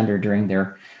change gender during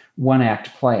their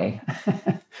one-act play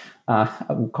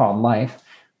called life.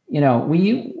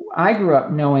 I grew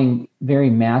up knowing very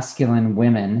masculine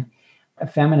women,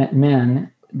 effeminate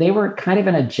men. They were kind of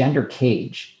in a gender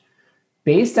cage.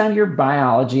 Based on your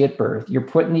biology at birth, you're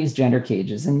put in these gender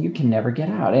cages and you can never get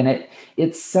out. And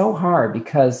it's so hard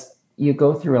because you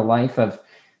go through a life of,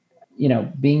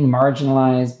 being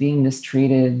marginalized, being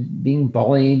mistreated, being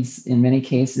bullied in many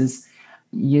cases.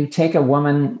 You take a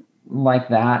woman like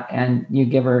that and you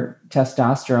give her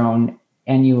testosterone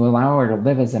and you allow her to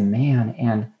live as a man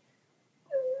and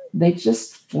they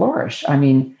just flourish. I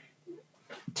mean,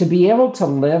 to be able to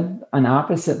live an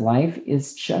opposite life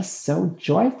is just so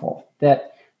joyful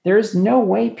that there's no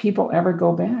way people ever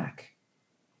go back.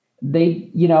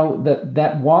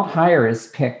 That Walt Heyer is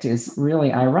picked is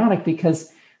really ironic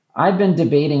because I've been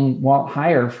debating Walt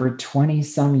Heyer for 20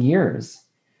 some years.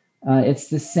 It's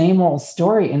the same old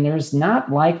story, and there's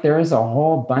not like there is a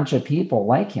whole bunch of people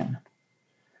like him.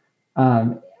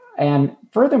 And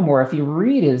furthermore, if you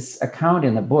read his account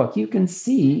in the book, you can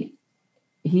see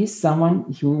he's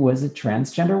someone who was a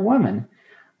transgender woman.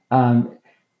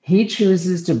 He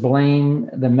chooses to blame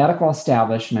the medical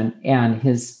establishment and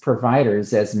his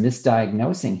providers as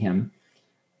misdiagnosing him.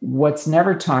 What's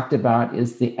never talked about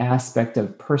is the aspect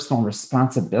of personal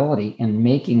responsibility in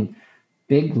making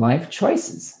big life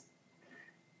choices.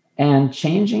 And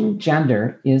changing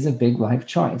gender is a big life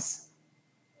choice.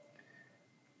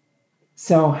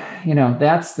 So,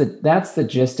 that's the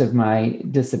gist of my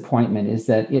disappointment, is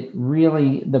that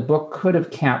the book could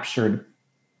have captured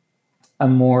a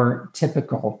more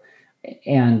typical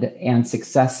and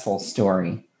successful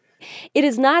story. It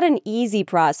is not an easy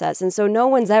process, and so no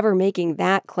one's ever making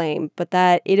that claim, but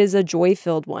that it is a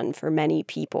joy-filled one for many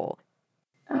people.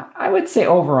 I would say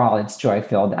overall it's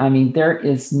joy-filled. I mean, there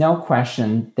is no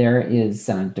question there is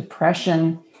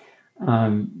depression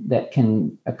that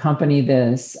can accompany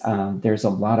this. There's a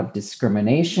lot of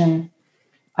discrimination.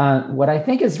 What I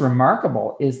think is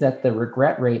remarkable is that the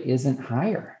regret rate isn't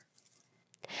higher.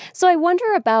 So I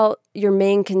wonder about your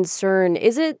main concern.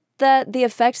 Is it that the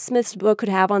effect Smith's book could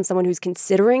have on someone who's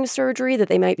considering surgery, that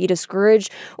they might be discouraged?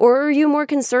 Or are you more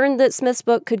concerned that Smith's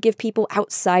book could give people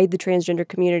outside the transgender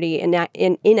community an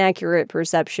inaccurate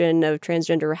perception of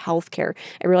transgender healthcare?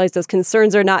 I realize those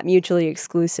concerns are not mutually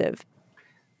exclusive.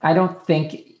 I don't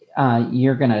think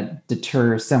you're going to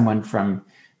deter someone from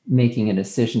making a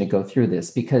decision to go through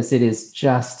this, because it is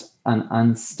just an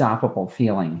unstoppable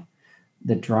feeling.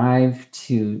 The drive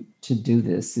to do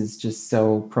this is just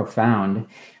so profound,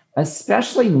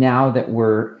 especially now that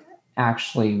we're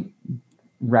actually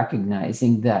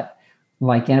recognizing that,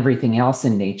 like everything else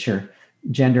in nature,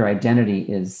 gender identity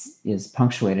is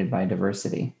punctuated by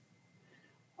diversity.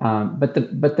 But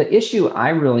the issue I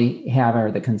really have,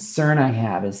 or the concern I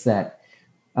have, is that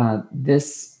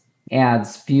this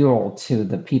adds fuel to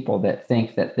the people that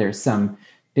think that there's some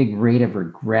big rate of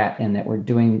regret and that we're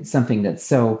doing something that's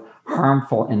so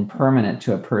harmful and permanent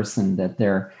to a person that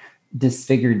they're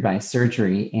disfigured by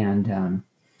surgery, and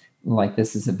like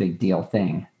this is a big deal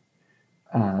thing.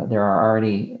 There are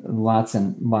already lots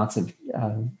and lots of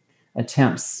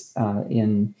attempts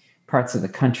in parts of the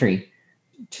country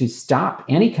to stop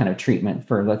any kind of treatment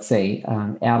for, let's say,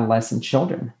 adolescent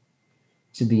children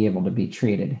to be able to be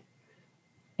treated.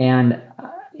 And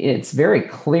it's very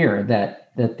clear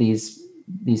that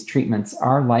these treatments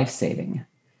are life-saving.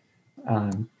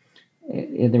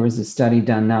 There was a study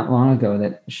done not long ago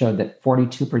that showed that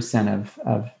 42%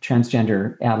 of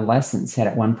transgender adolescents had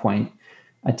at one point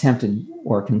attempted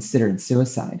or considered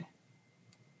suicide.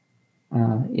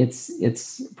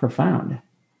 It's profound.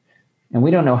 And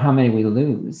we don't know how many we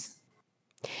lose.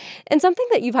 And something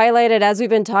that you've highlighted as we've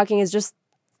been talking is just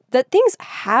that things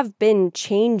have been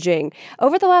changing.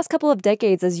 Over the last couple of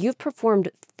decades, as you've performed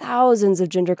thousands of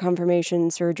gender confirmation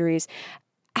surgeries,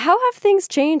 how have things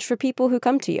changed for people who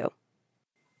come to you?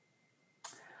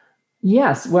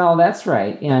 Yes, well, that's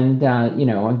right. And,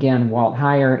 again, Walt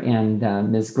Heyer and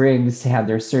Ms. Griggs had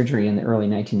their surgery in the early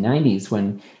 1990s,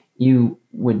 when you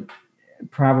would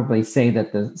probably say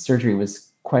that the surgery was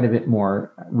quite a bit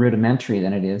more rudimentary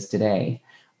than it is today.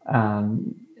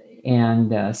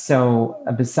 So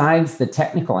besides the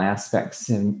technical aspects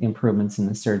and improvements in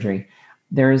the surgery,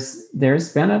 there's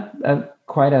been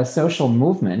quite a social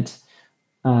movement.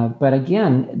 But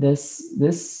again, this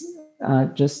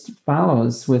just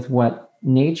follows with what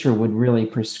nature would really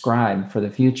prescribe for the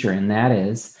future, and that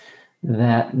is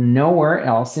that nowhere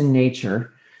else in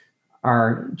nature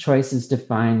are choices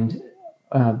defined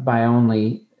by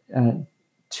only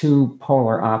two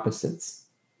polar opposites,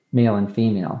 male and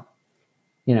female.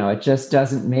 It just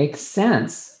doesn't make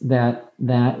sense that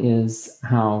is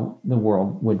how the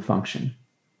world would function.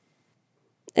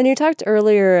 And you talked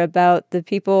earlier about the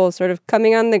people sort of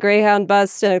coming on the Greyhound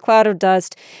bus in a cloud of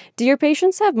dust. Do your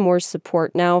patients have more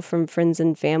support now from friends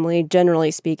and family?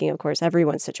 Generally speaking, of course,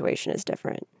 everyone's situation is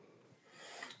different.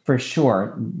 For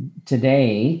sure.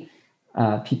 Today,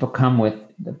 people come with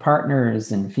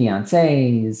partners and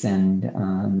fiancés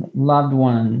and loved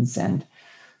ones, and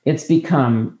it's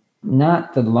become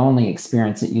not the lonely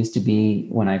experience it used to be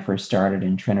when I first started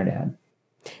in Trinidad.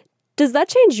 Does that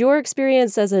change your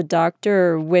experience as a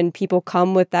doctor when people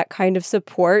come with that kind of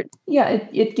support? Yeah,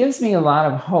 it gives me a lot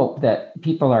of hope that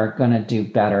people are going to do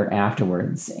better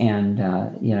afterwards. And,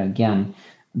 again,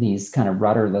 these kind of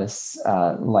rudderless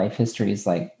life histories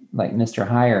like Mr.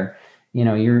 Heyer,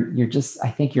 you're just, I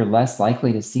think you're less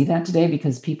likely to see that today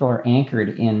because people are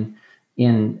anchored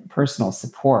in personal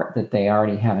support that they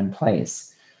already have in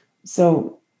place.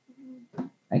 So,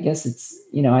 I guess it's,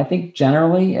 I think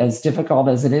generally, as difficult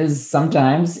as it is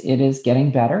sometimes, it is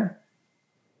getting better.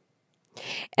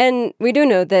 And we do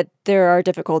know that there are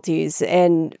difficulties,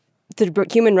 and the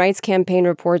Human Rights Campaign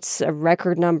reports a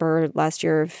record number last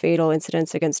year of fatal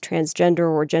incidents against transgender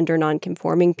or gender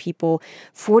nonconforming people,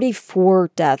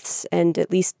 44 deaths and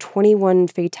at least 21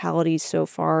 fatalities so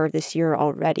far this year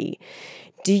already.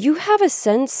 Do you have a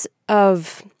sense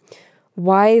of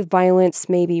why violence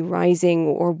may be rising,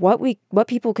 or what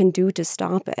people can do to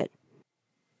stop it?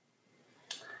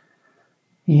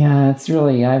 Yeah,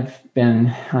 I've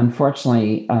been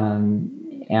unfortunately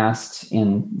asked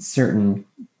in certain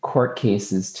court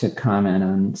cases to comment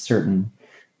on certain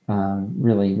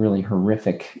really, really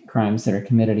horrific crimes that are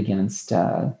committed against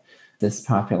this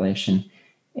population.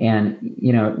 And,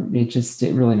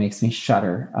 it really makes me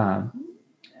shudder.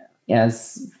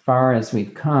 As far as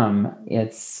we've come,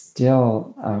 it's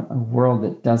still a world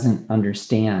that doesn't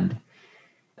understand.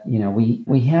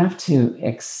 We have to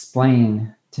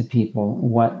explain to people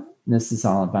what this is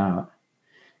all about.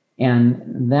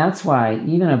 And that's why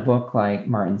even a book like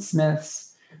Martin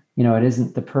Smith's, it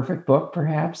isn't the perfect book,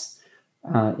 perhaps.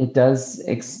 It does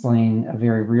explain a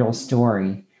very real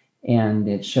story, and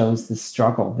it shows the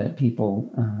struggle that people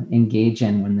engage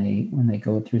in when they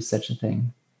go through such a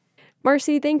thing.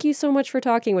 Marcy, thank you so much for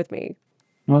talking with me.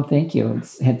 Well, thank you.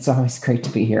 It's always great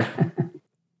to be here.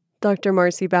 Dr.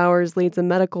 Marcy Bowers leads a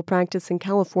medical practice in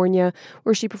California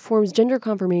where she performs gender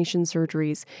confirmation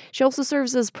surgeries. She also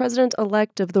serves as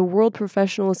president-elect of the World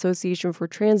Professional Association for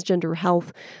Transgender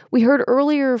Health. We heard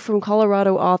earlier from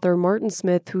Colorado author Martin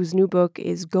Smith, whose new book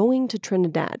is Going to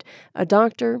Trinidad, a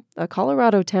doctor, a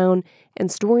Colorado town,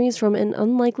 and stories from an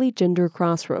unlikely gender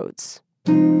crossroads.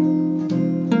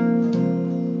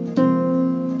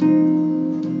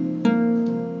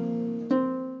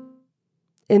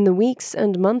 In the weeks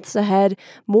and months ahead,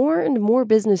 more and more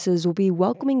businesses will be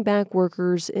welcoming back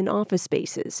workers in office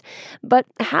spaces. But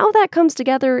how that comes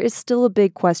together is still a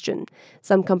big question.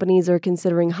 Some companies are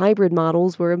considering hybrid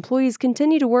models where employees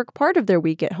continue to work part of their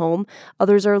week at home.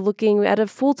 Others are looking at a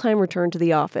full-time return to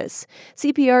the office.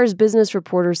 CPR's business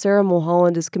reporter Sarah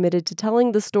Mulholland is committed to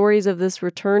telling the stories of this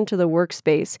return to the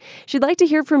workspace. She'd like to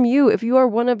hear from you if you are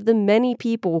one of the many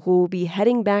people who will be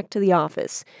heading back to the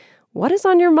office. What is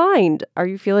on your mind? Are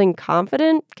you feeling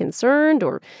confident, concerned,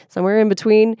 or somewhere in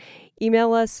between?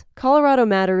 Email us,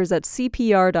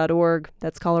 coloradomatters@cpr.org.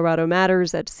 That's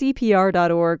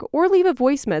coloradomatters@cpr.org. Or leave a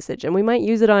voice message, and we might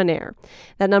use it on air.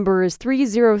 That number is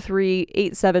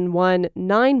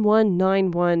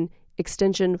 303-871-9191,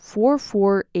 extension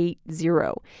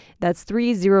 4480. That's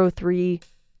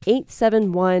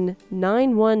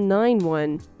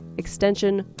 303-871-9191,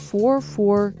 extension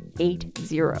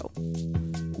 4480.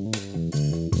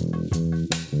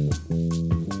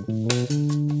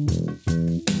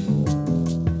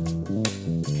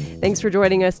 Thanks for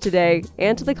joining us today,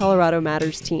 and to the Colorado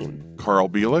Matters team. Carl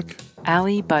Bielik,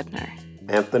 Allie Budner,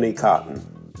 Anthony Cotton,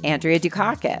 Andrea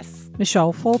Dukakis,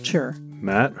 Michelle Fulcher,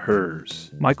 Matt Hers,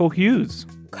 Michael Hughes,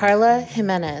 Carla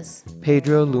Jimenez,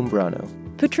 Pedro Lumbrano,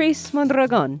 Patrice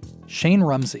Mondragon, Shane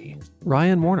Rumsey,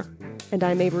 Ryan Warner. And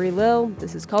I'm Avery Lill.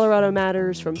 This is Colorado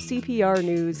Matters from CPR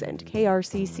News and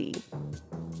KRCC.